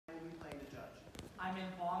I'm in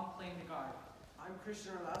Vaughn, playing the guard. I'm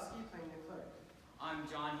Christian Orlowski, playing the clerk. I'm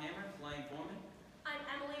John Hammer, playing foreman. I'm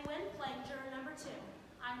Emily Wynn, playing juror number 2.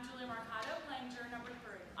 I'm Julie Marcato, playing juror number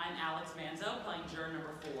 3. I'm Alex Manzo, playing juror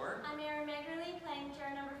number 4. I'm Erin Megerly, playing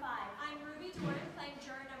juror number 5. I'm Ruby Jordan, playing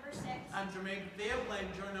juror number 6. I'm Jermaine Theo,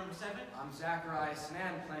 playing juror number 7. I'm Zachariah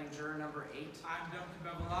Snan, playing juror number 8. I'm Duncan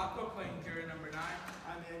Bevilacqua, playing juror number 9.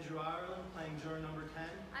 I'm Andrew Ireland, playing juror number 10.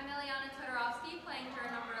 I'm Eliana Todorovsky, playing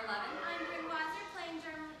juror number 11. I'm Bryn Weiser, playing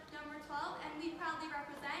juror number 12, and we proudly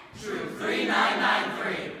represent True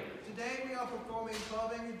 3993. Today we are performing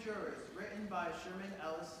 12 Angry Jurors, written by Sherman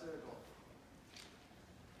Ellis Sergal.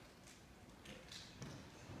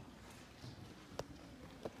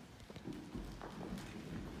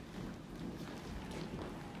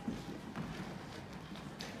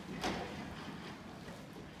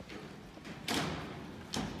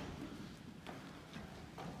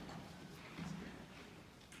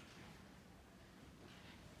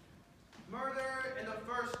 Murder in the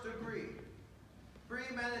first degree.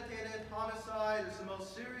 Premeditated homicide is the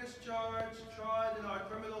most serious charge tried in our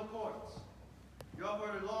criminal courts. You have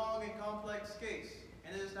heard a long and complex case,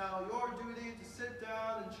 and it is now your duty to sit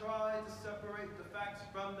down and try to separate the facts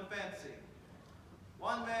from the fancy.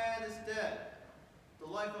 One man is dead. The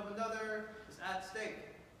life of another is at stake.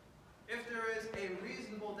 If there is a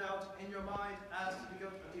reasonable doubt in your mind as to the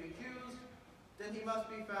guilt of the accused, then he must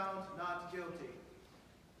be found not guilty.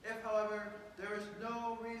 If, however, there is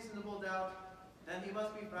no reasonable doubt, then he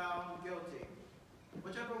must be found guilty.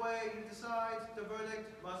 Whichever way you decide, the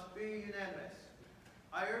verdict must be unanimous.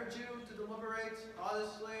 I urge you to deliberate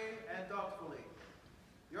honestly and thoughtfully.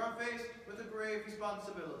 You are faced with a grave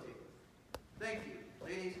responsibility. Thank you,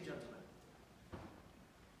 ladies and gentlemen.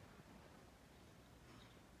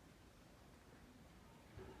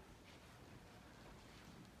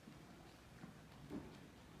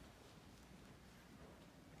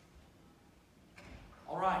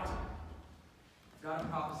 All right, I've got a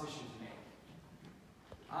proposition to make.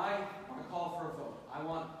 I want to call for a vote. I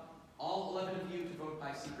want all 11 of you to vote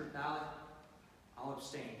by secret ballot. I'll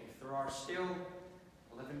abstain. If there are still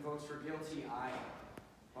 11 votes for guilty, I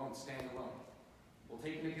won't stand alone. We'll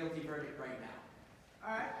take in a guilty verdict right now.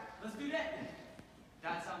 All right, let's do that then.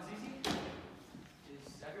 That sounds easy.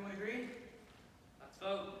 Does everyone agree? Let's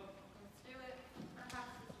vote. Let's do it.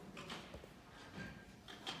 Perhaps this will be.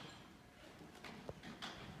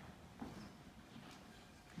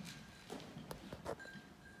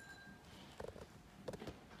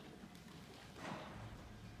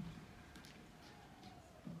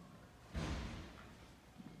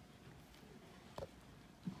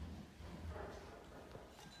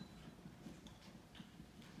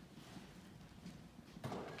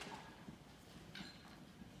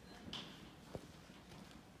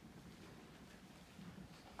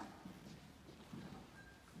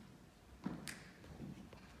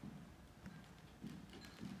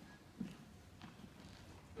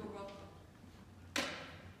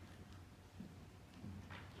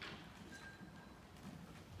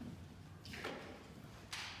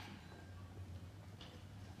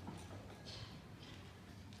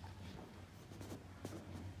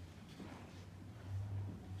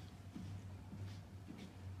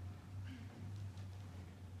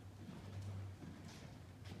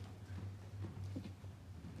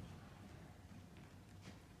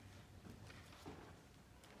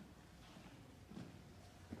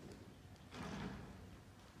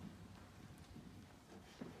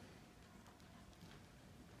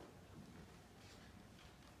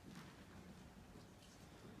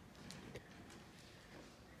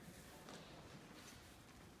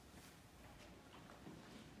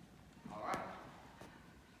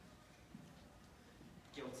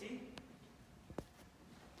 Guilty.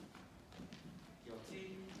 Guilty.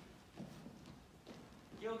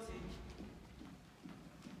 Guilty.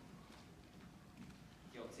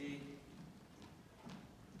 Guilty.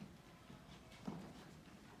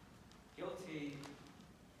 Guilty.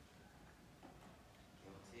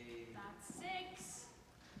 Guilty. That's 6.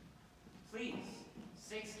 Please.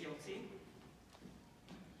 6 guilty.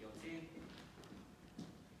 Guilty.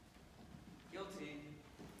 Guilty.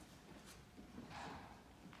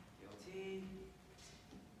 Guilty.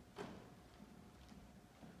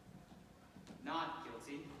 Not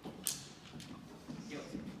guilty.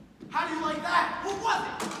 Guilty. How do you like that? Who was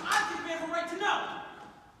it? I think we have a right to know.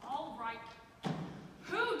 All right.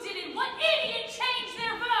 Who did it? What idiot changed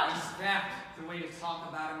their vote? Is that the way to talk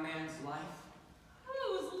about a man's life?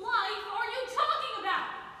 Whose life are you talking about?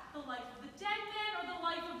 The life of the dead man or the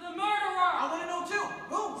life of the murderer? I want to know too.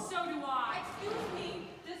 Who? So do I. Excuse me,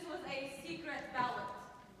 this was a secret ballot.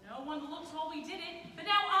 No one looked while we did it, but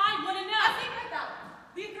now I want to know. A secret ballot.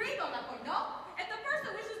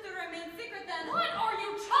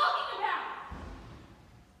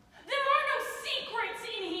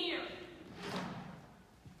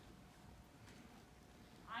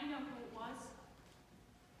 know who it was?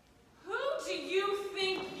 Who do you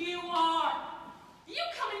think you are? You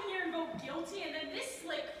come in here and vote guilty, and then this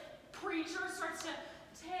slick preacher starts to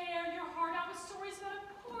tear your heart out with stories about a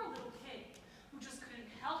poor little kid who just couldn't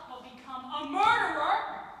help but become a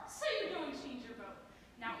murderer. So you go and change your vote.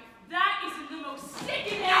 Now, if that isn't the most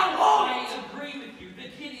sickening— I agree with you. The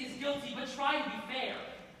kid is guilty, but try to be fair.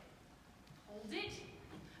 Hold it.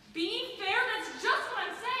 Being fair, that's just what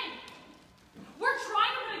I'm saying. We're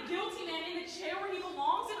trying to put a guilty man in the chair where he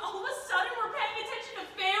belongs, and all of a sudden we're paying attention to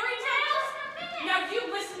fairy tales? Now you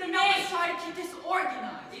listen to me. Let's try to keep this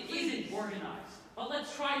organized. It isn't organized, but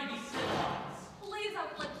let's try to be civilized. Please, I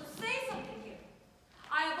would like to say something here.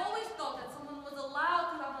 I have always thought that someone was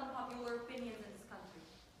allowed to have unpopular opinions in this country.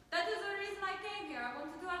 That is the reason I came here. I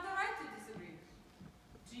wanted to have the right to disagree.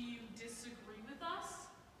 Do you disagree with us?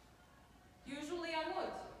 Usually I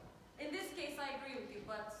would. In this case, I agree with you,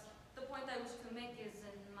 but the point I wish to make is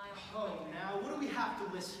in my own Oh, way. now what do we have to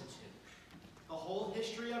listen to? The whole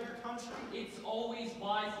history of your country? It's always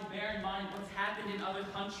wise to bear in mind what's happened in other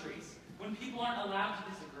countries when people aren't allowed to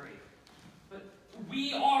disagree. But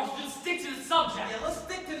we are. Just stick to the subject. Yeah, let's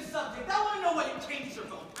stick to the subject. I want to know why you changed your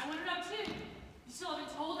vote. I want to know too. You still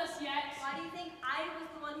haven't told us yet. Why do you think I was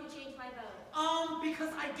the one who changed my vote? Because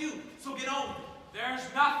I do. So get on with it. There's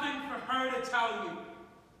nothing for her to tell you.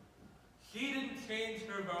 She didn't change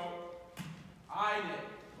her vote. I did.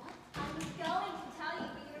 What? I was going to tell you,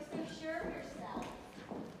 but you were so sure of yourself.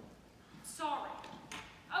 Sorry.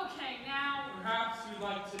 Okay, now Perhaps you'd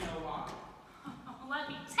like to know why. let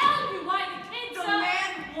me tell you why the kids The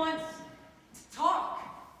man wants to talk.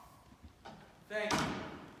 Thank you.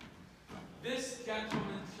 This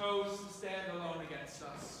gentleman chose to stand alone against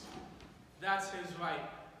us. That's his right.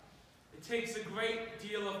 It takes a great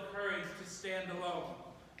deal of courage to stand alone,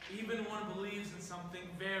 even when one believes in something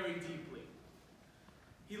very deeply.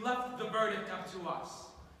 He left the verdict up to us.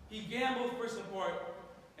 He gambled for support,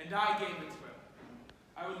 and I gave it to him.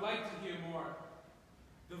 I would like to hear more.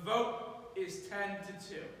 The vote is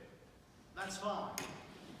 10-2. That's fine.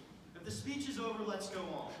 If the speech is over, let's go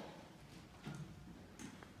on.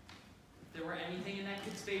 If there were anything in that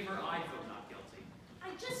kid's favor, I'd vote not guilty. I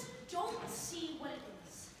just don't see what it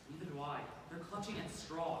is. Neither do I. They're clutching at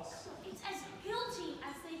straws. It's as guilty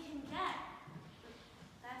as they can get. But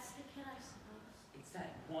that's the kid, I suppose. It's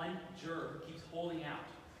that one juror who keeps holding out.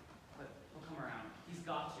 But he'll come around. He's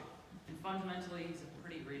got to. And fundamentally, he's a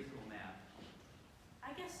pretty reasonable man.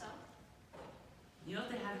 I guess so. You know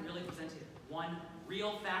they haven't really presented one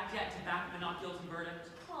real fact yet to back up a not guilty verdict?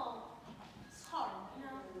 Well, it's hard, you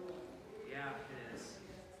know? Yeah, it is.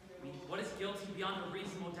 I mean, what does guilty beyond a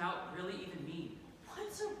reasonable doubt really even mean?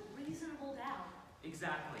 What's a reasonable doubt?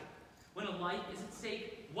 Exactly. When a life is at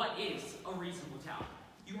stake, what is a reasonable doubt?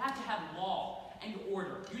 You have to have law and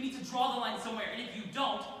order. You need to draw the line somewhere, and if you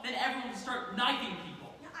don't, then everyone will start knifing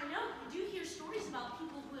people. Yeah, I know. You do hear stories about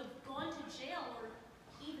people who have gone to jail or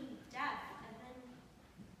even death, and then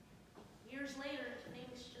years later,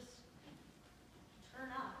 things just turn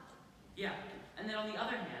up. Yeah, and then on the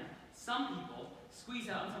other hand, some people squeeze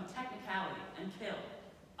out on some technicality and kill.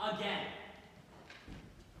 Again.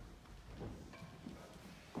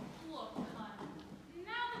 Look, hon,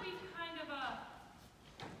 now that we've kind of,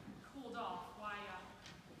 cooled off, why,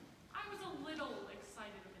 I was a little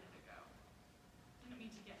excited a minute ago. Didn't mean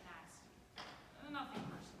to get nasty. Nothing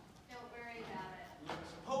personal. Don't worry about it. Look,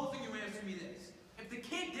 supposing you answer me this. If the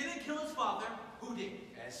kid didn't kill his father, who did?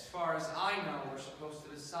 As far as I know, we're supposed to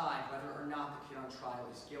decide whether or not the kid on trial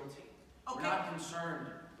is guilty. We're Okay. not concerned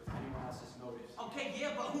with anyone else's motives. Okay,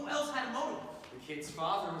 yeah, but who else had a motive? The kid's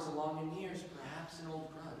father was along in years, perhaps an old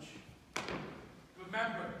grudge.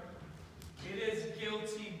 Remember, it is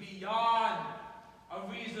guilty beyond a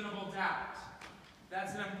reasonable doubt.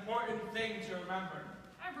 That's an important thing to remember.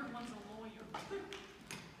 Everyone's a lawyer.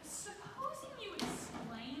 Supposing you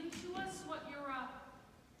explain to us what your,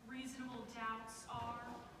 reasonable doubts are?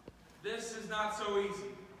 This is not so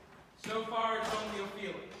easy. So far, it's only a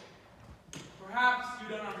feeling. Perhaps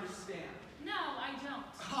you don't understand. No, I don't.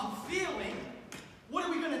 I'm feeling? What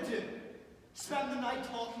are we gonna do? Spend the night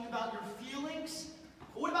talking about your feelings?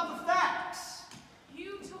 Or what about the facts?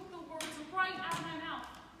 You took the words right out of my mouth.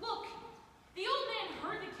 Look, the old man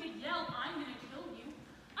heard the kid yell, "I'm gonna kill you."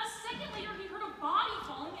 A second later, he heard a body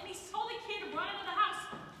falling, and he saw the kid run into the house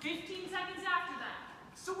 15 seconds after that.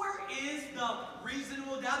 So where is the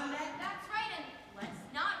reasonable doubt in that? That's right, and let's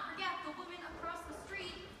not forget the woman across the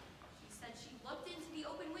street. She said she looked into the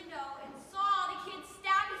open window and saw the kid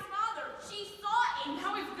stab his father. She saw it.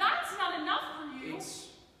 Now, if that's not enough for you... It's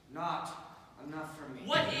not enough for me.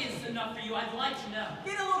 What is enough for you? I'd like to know.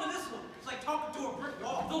 Get a load of this one. It's like talking to a brick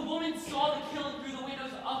wall. The woman woman saw the killing through the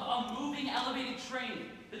windows of a moving elevated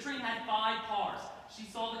train. The train had 5 cars. She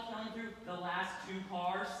saw the killing through the last 2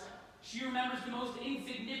 cars. She remembers the most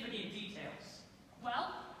insignificant details.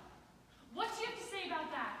 Well, what do you have to say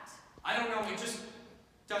about that? I don't know, it just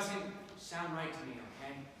doesn't sound right to me,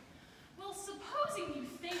 okay? Well, supposing you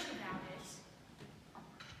think about it.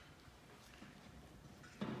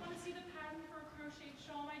 Want to see the pattern for a crocheted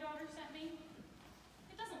shawl my daughter sent me?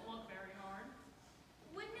 It doesn't look very hard.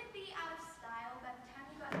 Wouldn't it be out of style by the time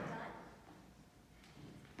you got it done?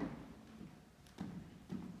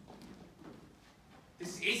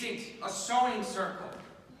 This isn't a sewing circle.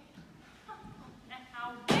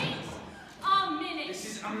 Now wait a minute. This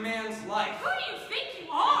is a man's life. Who do you think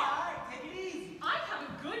you are? Alright, take it easy. I have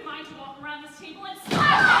a good mind to walk around this table and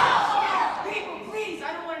slap you! People, please,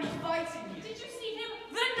 I don't want any fights in here. Did you see him?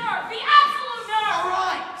 The nerve! The absolute nerve! All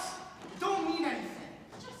right. Don't mean anything.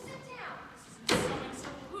 Just sit down. This is a sewing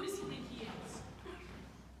circle. Who does he think he is?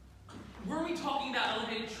 Were we talking about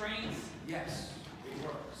elevated trains? Yes, we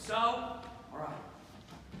were. So, All right.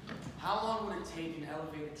 How long would it take an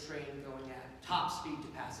elevated train going at top speed to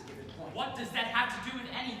pass a given point? what does that have to do with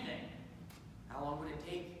anything? How long would it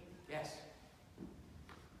take? Yes.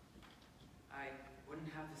 I wouldn't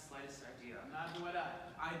have the slightest idea. Not would I.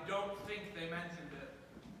 I don't think they mentioned it.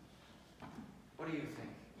 What do you think?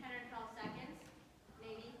 10 or 12 seconds,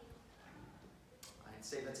 maybe. I'd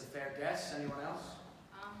say that's a fair guess. Anyone else?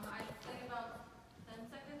 I'd say about 10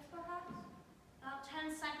 seconds perhaps. About 10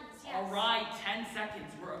 seconds, yes. All right, 10 seconds.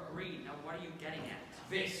 We're agreed. Now, what are you getting at?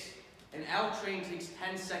 This. An L train takes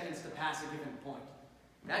 10 seconds to pass a given point.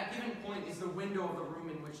 That given point is the window of the room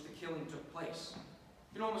in which the killing took place.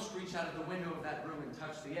 You can almost reach out of the window of that room and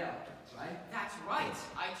touch the L, right? That's right.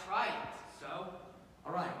 I tried. So?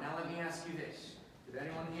 All right, now let me ask you this. Did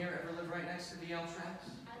anyone here ever live right next to the L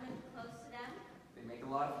tracks? I live close to them. They make a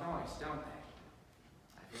lot of noise, don't they?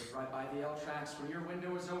 I lived right by the L tracks. When your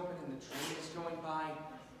window is open and the train is going by,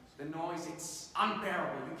 the noise, it's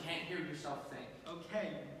unbearable. You can't hear yourself think. Okay,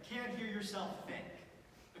 you can't hear yourself think.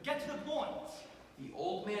 But get to the point. The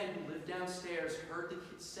old man who lived downstairs heard the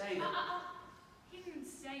kids say that... He didn't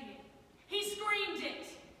say it. He screamed it.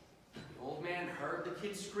 The old man heard the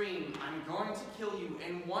kid scream, "I'm going to kill you,"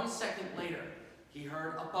 and 1 second later, he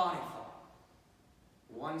heard a body fall.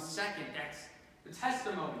 1 second, that's the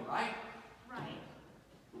testimony, right? Right.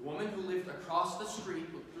 The woman who lived across the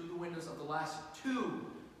street looked through the windows of the last 2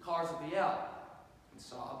 cars of the L and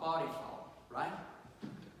saw a body fall, right?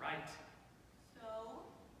 Right. So?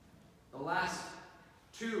 The last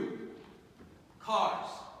 2 cars.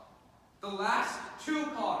 The last 2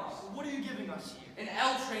 cars. What are you giving us here? An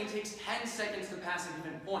L train takes 10 seconds to pass a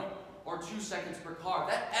given point, or 2 seconds per car.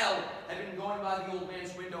 That L had been going by the old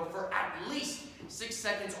man's window for at least 6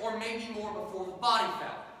 seconds, or maybe more before the body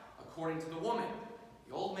fell, according to the woman.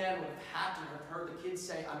 The old man would have had to have heard the kid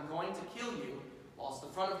say, "I'm going to kill you," whilst the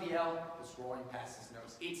front of the L was roaring past his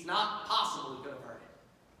nose. It's not possible he could have heard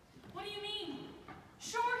it. What do you mean?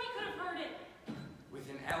 Sure, he could have heard it. With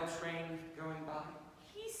an L train going by,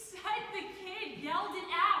 He said the kid yelled it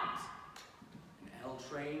out. an L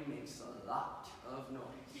train makes a lot of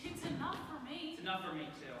noise. It's enough for me. It's enough for me,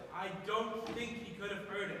 too. I don't think he could have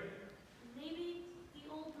heard it. Maybe the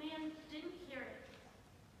old man didn't hear it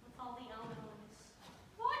with all the L noise.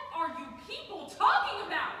 What are you people talking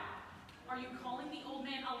about? Are you calling the old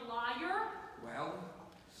man a liar? Well,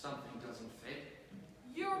 something doesn't fit.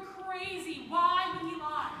 You're crazy. Why would he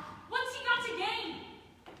lie? What's he got to gain?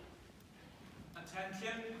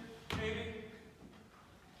 Attention, maybe?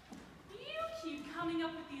 You keep coming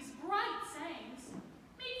up with these bright sayings.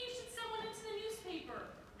 Maybe you should send one into the newspaper.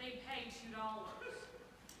 They pay $2.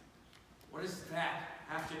 What does that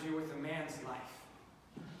have to do with a man's life?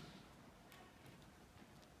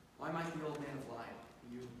 Why might the old man have lied?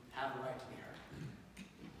 You have a right to be heard.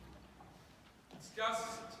 It's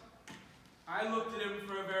just, I looked at him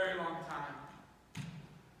for a very long time.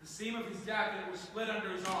 The seam of his jacket was split under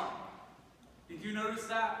his arm. Did you notice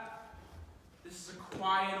that? This is a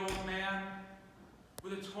quiet old man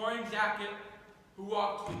with a torn jacket who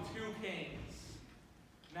walked with 2 canes.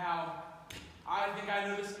 Now, I think I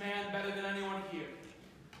know this man better than anyone here.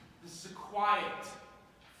 This is a quiet,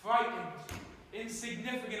 frightened,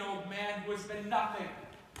 insignificant old man who has been nothing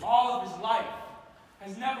all of his life,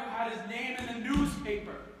 has never had his name in the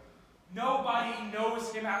newspaper. Nobody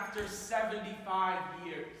knows him after 75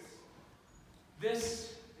 years.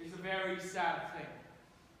 This is a very sad thing.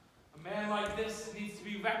 A man like this needs to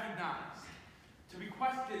be recognized, to be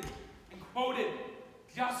questioned and quoted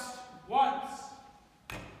just once.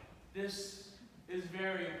 This is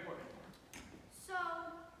very important. So,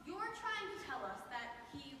 you're trying to tell us that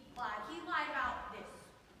he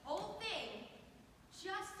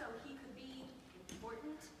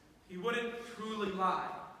He wouldn't truly lie,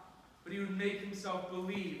 but he would make himself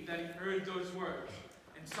believe that he heard those words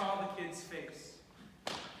and saw the kid's face.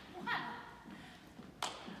 Wow.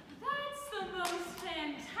 That's the most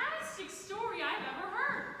fantastic story I've ever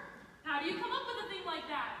heard. How do you come up with a thing like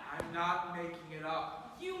that? I'm not making it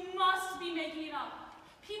up. You must be making it up.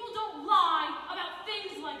 People don't lie about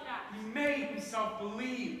things like that. He made himself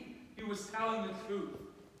believe he was telling the truth.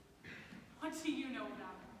 What do you know about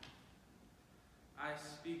it? I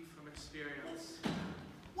speak from experience.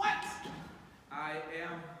 What? I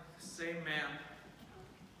am the same man.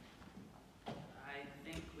 I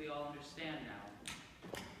think we all understand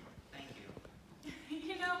now. Thank you.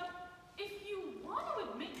 You know, if you want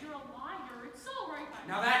to admit you're a liar, it's all right by me.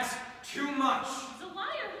 Now that's too much. He's a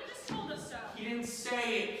liar. He just told us so. He didn't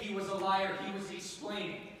say he was a liar. He was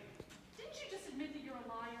explaining. Didn't you just admit that you're a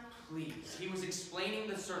liar? Please. He was explaining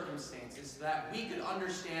the circumstances so that we could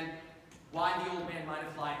understand why the old man might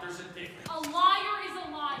have lied. There's a difference. A liar is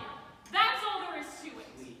a liar. That's all there is to it.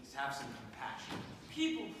 Please, have some compassion.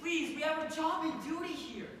 People, please, we have a job and duty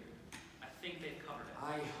here. I think they've covered it.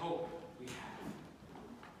 I hope we have.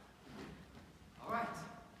 All right.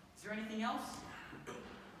 Is there anything else?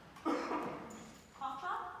 Cough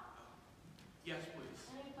drop? Yes, please.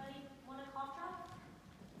 Anybody want a cough drop?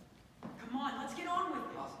 Come on, let's get on with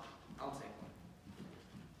it. Awesome. I'll take one.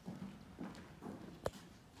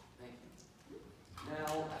 Thank you.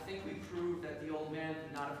 Now, I think we proved that the old man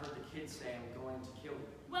could not have heard the kid say, "I'm going to kill you."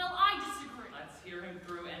 Well, I disagree. Let's hear him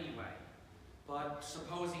through anyway. But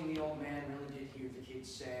supposing the old man really did hear the kid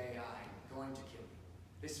say, "I'm going to kill you."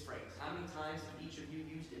 This phrase, how many times have each of you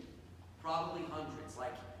used it? Probably hundreds.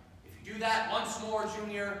 Like, "If you do that once more,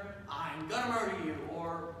 Junior, I'm gonna murder you."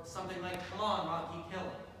 Or something like, "Come on, Rocky, kill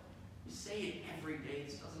him." You say it every day.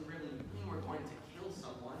 This doesn't really mean we're going to kill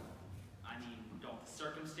someone. I mean, don't the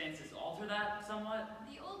circumstances alter that somewhat?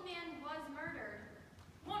 The old man was murdered.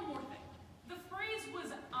 One more thing. The phrase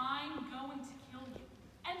was, "I'm going to kill you."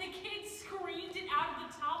 And the kid screamed it out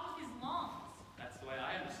of the top of his lungs. That's the way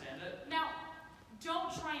I understand it. Now,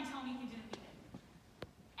 don't try and tell me he didn't mean it.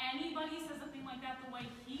 Anybody says a thing like that the way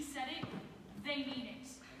he said it, they mean it.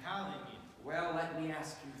 And how they mean it. Well, let me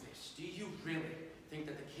ask you this. Do you really think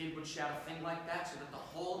that the kid would shout a thing like that so that the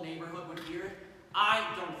whole neighborhood would hear it?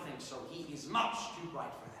 I don't think so. He is much too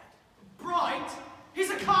bright for that. Bright? He's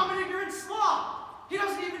a common ignorant slob. He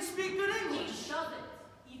doesn't even speak good He English. doesn't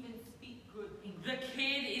even speak good English. The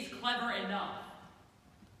kid is clever enough.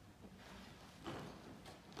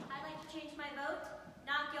 I'd like to change my vote.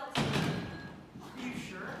 Not guilty. Are you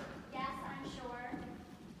sure? Yes, I'm sure.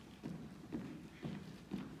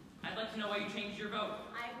 I'd like to know why you changed your vote.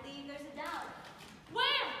 I believe there's a doubt.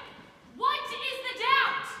 Where? What is the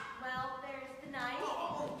doubt? Well, there's the knife.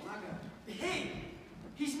 Oh, my God. Hey,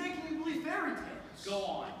 he's making me believe fairy tales. Go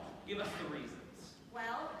on. Give us the reasons.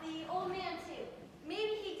 Well, the old man too.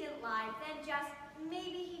 Maybe he didn't lie, then just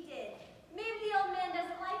maybe he did. Maybe the old man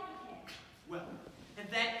doesn't like the kid. Well, if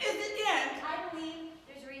that isn't the end, I believe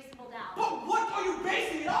there's reasonable doubt. but what are you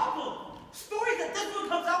basing it off of? Stories that this one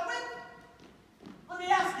comes up with? Let me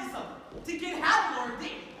ask you something. To get half lawyer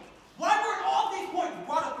D, why weren't all these points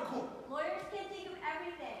brought up in court? Lawyers can think of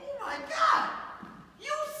everything. Oh my God!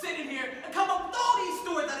 You sit in here and come up with all these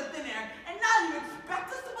stories out of thin air, and now you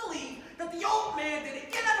expect us to believe that the old man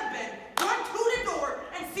didn't get out of bed, run to the door,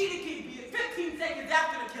 and see the kid be 15 seconds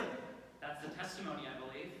after the killing. That's the testimony, I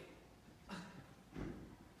believe.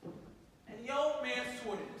 And the old man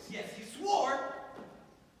swore to this. Yes, he swore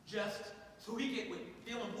just so he could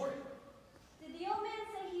feel important. Did the old man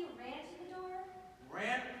say he ran to the door?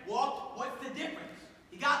 Ran, walked, what's the difference?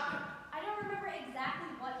 He got there. I don't remember exactly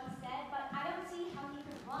what he said, but I don't see how he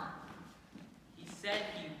could run. He said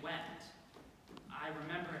he went. I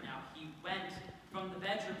remember it now. He went from the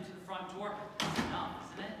bedroom to the front door. That's enough,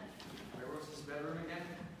 isn't it? Where was his bedroom again?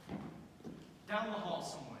 Down the hall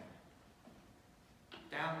somewhere.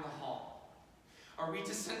 Down the hall. Are we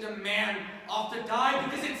to send a man off to die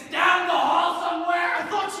because it's down the hall somewhere? I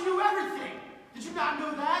thought you knew everything. Did you not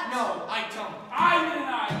know that? No, I don't. I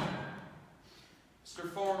deny.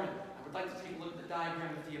 Mr. Foreman, I would like to take a look at the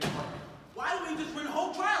diagram of the apartment. Why don't we just run the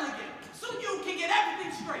whole trial again? So you can get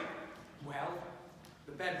everything straight. Well,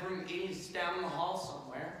 the bedroom is down the hall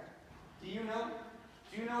somewhere. Do you know?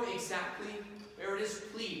 Do you know exactly where it is?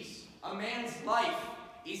 Please. A man's life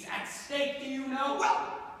is at stake. Do you know?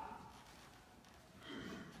 Well,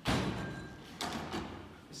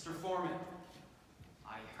 Mr. Foreman,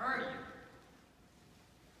 I heard you.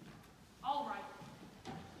 All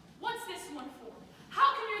right. What's this one for?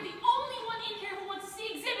 How come you're the only one in here who wants to see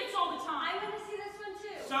exhibits all the time? I want to see this one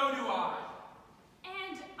too. So do I.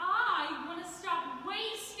 And I want to stop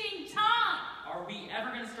wasting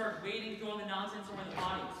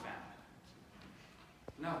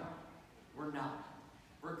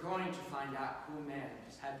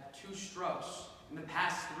has had 2 strokes in the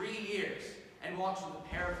past 3 years and walks with a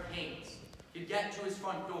pair of canes, he'd get to his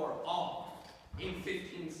front door all in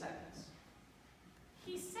 15 seconds.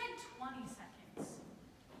 He said 20 seconds.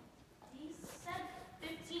 He said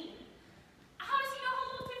 15. How does he know how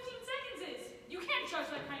long 15 seconds is? You can't judge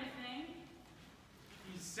that kind of thing.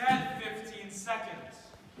 He said 15 seconds.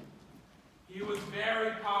 He was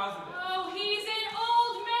very positive. Oh, he's an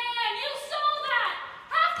old man. You saw that.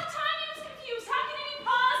 Half the time he was confused. How can he be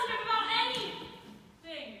positive about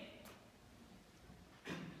anything?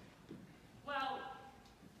 Well,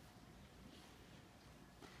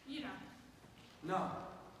 you know. No,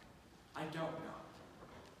 I don't know.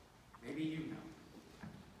 Maybe you know.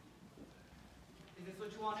 Is this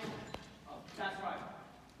what you wanted? Oh, that's right.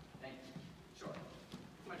 Thank you. Sure.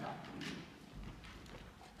 My job.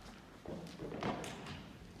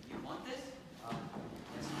 You want this?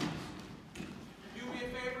 Yes, Do me a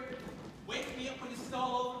favor. Wake me up when this is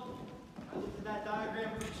all over. I looked at that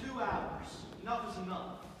diagram for 2 hours. Enough is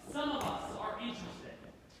enough. Some of us are interested.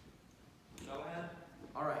 Go ahead.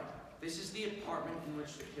 all right. This is the apartment in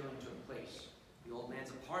which the killing took place. The old man's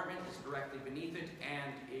apartment is directly beneath it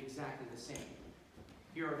and exactly the same.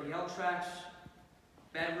 Here are the L tracks,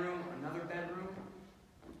 bedroom, another bedroom,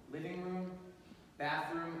 living room,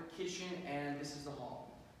 bathroom, kitchen, and this is the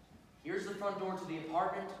hall. Here's the front door to the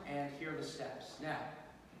apartment, and here are the steps. Now,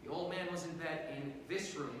 the old man was in bed in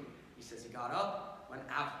this room. He says he got up, went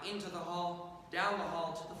out into the hall, down the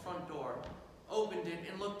hall to the front door, opened it,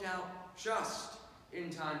 and looked out just in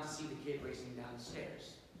time to see the kid racing down the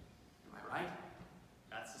stairs. Am I right?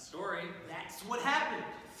 That's the story. That's what happened.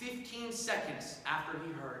 15 seconds after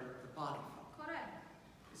he heard the body fall. Correct.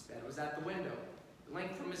 His bed was at the window. The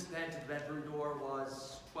length from his bed to the bedroom door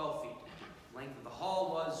was 12 feet. The length of the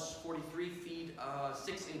hall was 43 feet,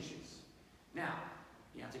 6 inches. Now,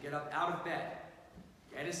 he had to get up out of bed,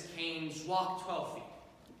 get his canes, walk 12 feet,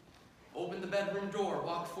 open the bedroom door,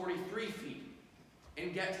 walk 43 feet,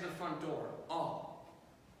 and get to the front door, all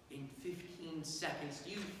in 15 seconds.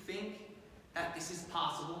 Do you think that this is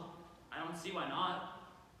possible? I don't see why not.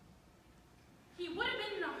 He would have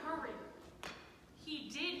been in a hurry. He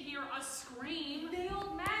did hear a scream. The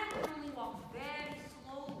old man could only walk very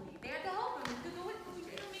slowly. They had to help him to do it. You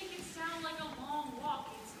make it sound like a long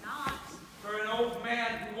walk. It's not. For an old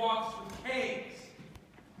man who walks with canes,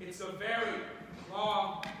 it's a very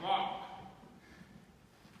long walk.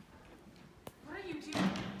 What are you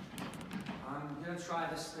doing? I'm gonna try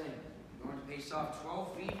this thing. I'm going to pace off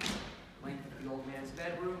 12 feet, length of the old man's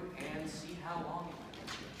bedroom, and see how long it might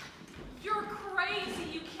take. You're crazy.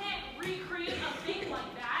 You can't recreate a thing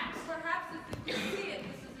like that. Perhaps if you can see it,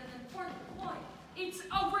 this is an important point. It's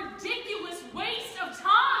a ridiculous waste of Oh my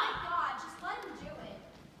time. God, just let him do it.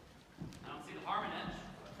 I don't see the harm in it.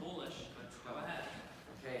 Foolish, but go ahead.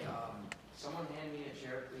 Okay, someone hand me a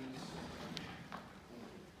chair, please.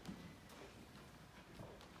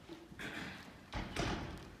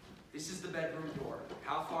 This is the bedroom door.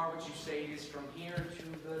 How far would you say it is from here to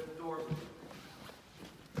the door?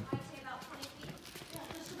 I'd say about 20 feet. Yeah,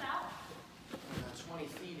 just about. 20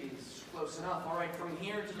 feet is close enough. All right, from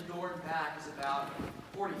here to the door and back is about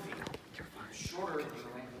 40 feet. Shorter than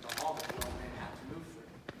the length of the hall that the old man had to move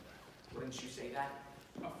through. Wouldn't you say that?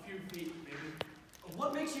 A few feet, maybe.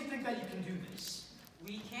 What makes you think that you can do this?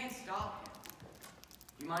 We can't stop him.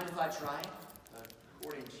 Do you mind if I try?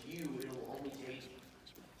 According to you, it'll only take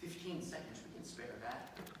 15 seconds. We can spare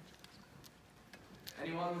that.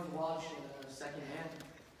 Anyone with a watch in a second hand?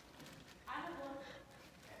 I have one.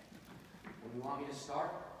 When you want me to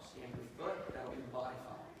start, stand your foot. That'll be the body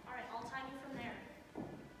follow. All right, I'll time you from there.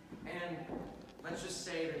 And let's just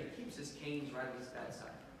say that he keeps his canes right at his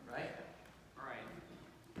bedside, right? All right.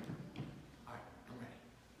 All right, I'm ready.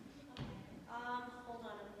 Hold on.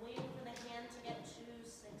 I'm waiting for the hand to get to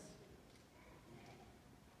 6.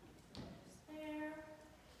 There's there.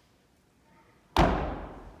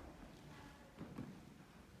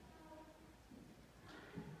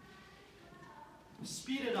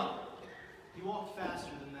 Speed it up. He walked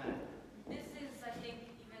faster than that. This is, I think,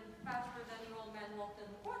 even faster than the old man walked in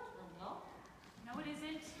the courtroom, no? No, it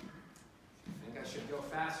isn't. I think I should go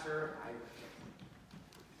faster.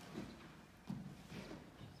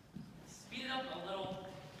 Speed it up a little.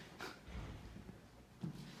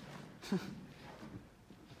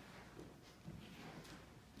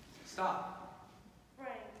 Stop.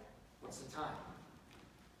 Right. What's the time?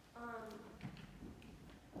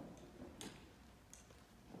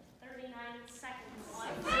 39 seconds.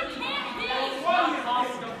 That can't be. What do you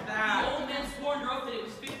think of The that? old man swore under oath that it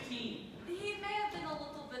was 15. He may have been a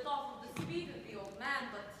little bit off of the speed of the old man,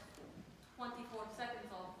 but 24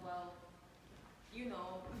 seconds off, well, you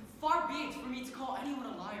far be it for me to call anyone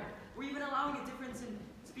a liar, or even allowing a difference in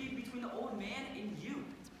speed between the old man and you.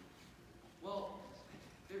 Well,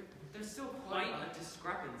 there's still quite a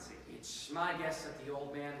discrepancy. It's my guess that the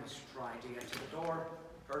old man was trying to get to the door,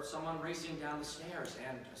 heard someone racing down the stairs,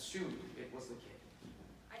 and assumed it was the kid.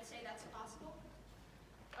 I'd say that's possible.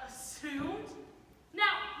 Assumed?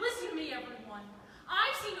 Now, listen to me, everyone.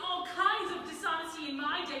 I've seen all kinds of dishonesty in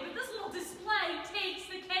my day, but this little display takes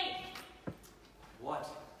the cake. What?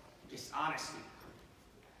 Dishonesty.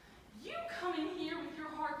 You come in here with your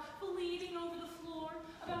heart bleeding over the floor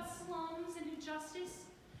about slums and injustice,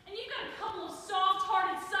 and you've got a couple of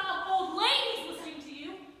soft-hearted, sob old ladies listening to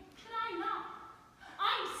you, and I'm not.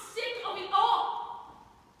 I'm sick of it all.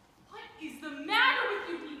 What is the matter with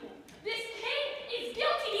you people? This kid is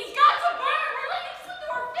guilty. He's got to burn. We're letting it slip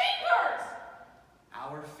through our fingers.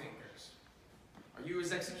 Our fingers. Are you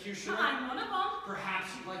his executioner? I'm one of them. Perhaps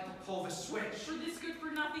you'd like to pull the switch. For this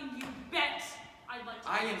good-for-nothing, you bet I'd like to.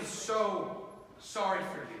 I am so sorry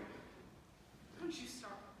for you. Don't you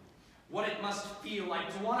start. What it must feel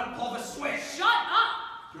like to want to pull the switch. Shut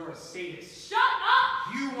up! You're a sadist. Shut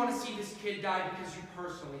up! You want to see this kid die because you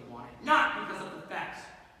personally want it, not because of the facts.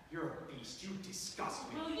 You're a beast. You disgust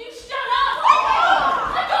me. Will you